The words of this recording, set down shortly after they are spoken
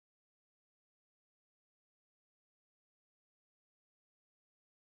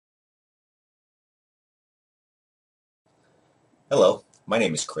Hello, my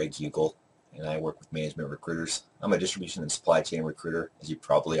name is Craig Huchel, and I work with Management Recruiters. I'm a distribution and supply chain recruiter, as you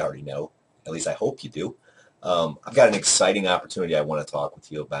probably already know. At least I hope you do. I've got an exciting opportunity I want to talk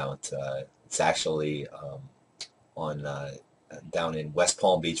with you about. It's actually on down in West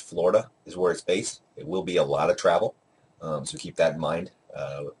Palm Beach, Florida, is where it's based. It will be a lot of travel, so keep that in mind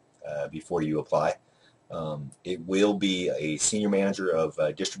before you apply. It will be a senior manager of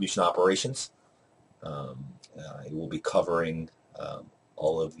distribution operations. It will be covering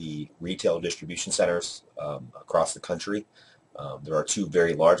all of the retail distribution centers across the country. There are two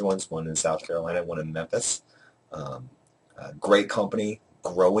very large ones, one in South Carolina, one in Memphis. Great company,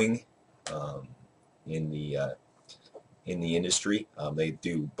 growing in the industry. They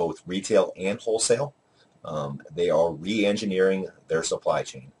do both retail and wholesale. They are re-engineering their supply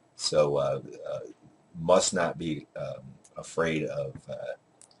chain, so must not be afraid of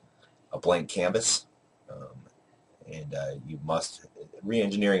a blank canvas. And you must,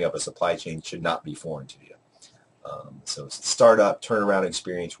 re-engineering of a supply chain should not be foreign to you. So startup, turnaround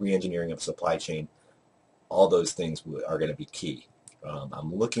experience, re-engineering of supply chain, all those things are going to be key.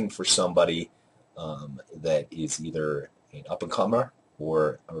 I'm looking for somebody that is either an up-and-comer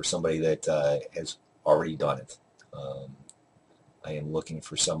or somebody that has already done it. I am looking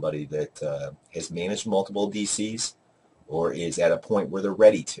for somebody that has managed multiple DCs or is at a point where they're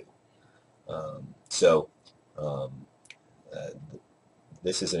ready to.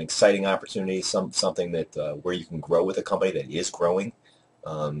 This is an exciting opportunity, something that where you can grow with a company that is growing.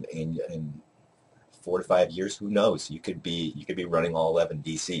 In 4 to 5 years, who knows? You could be running all 11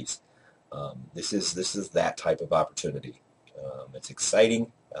 DCs. This is that type of opportunity. It's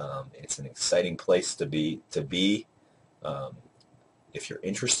exciting. It's an exciting place to be. If you're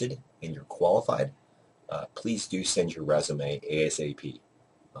interested and you're qualified, please do send your resume ASAP.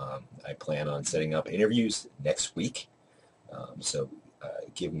 I plan on setting up interviews next week. So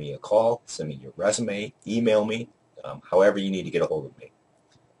give me a call, send me your resume, email me, however you need to get a hold of me.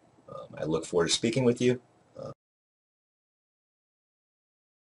 I look forward to speaking with you.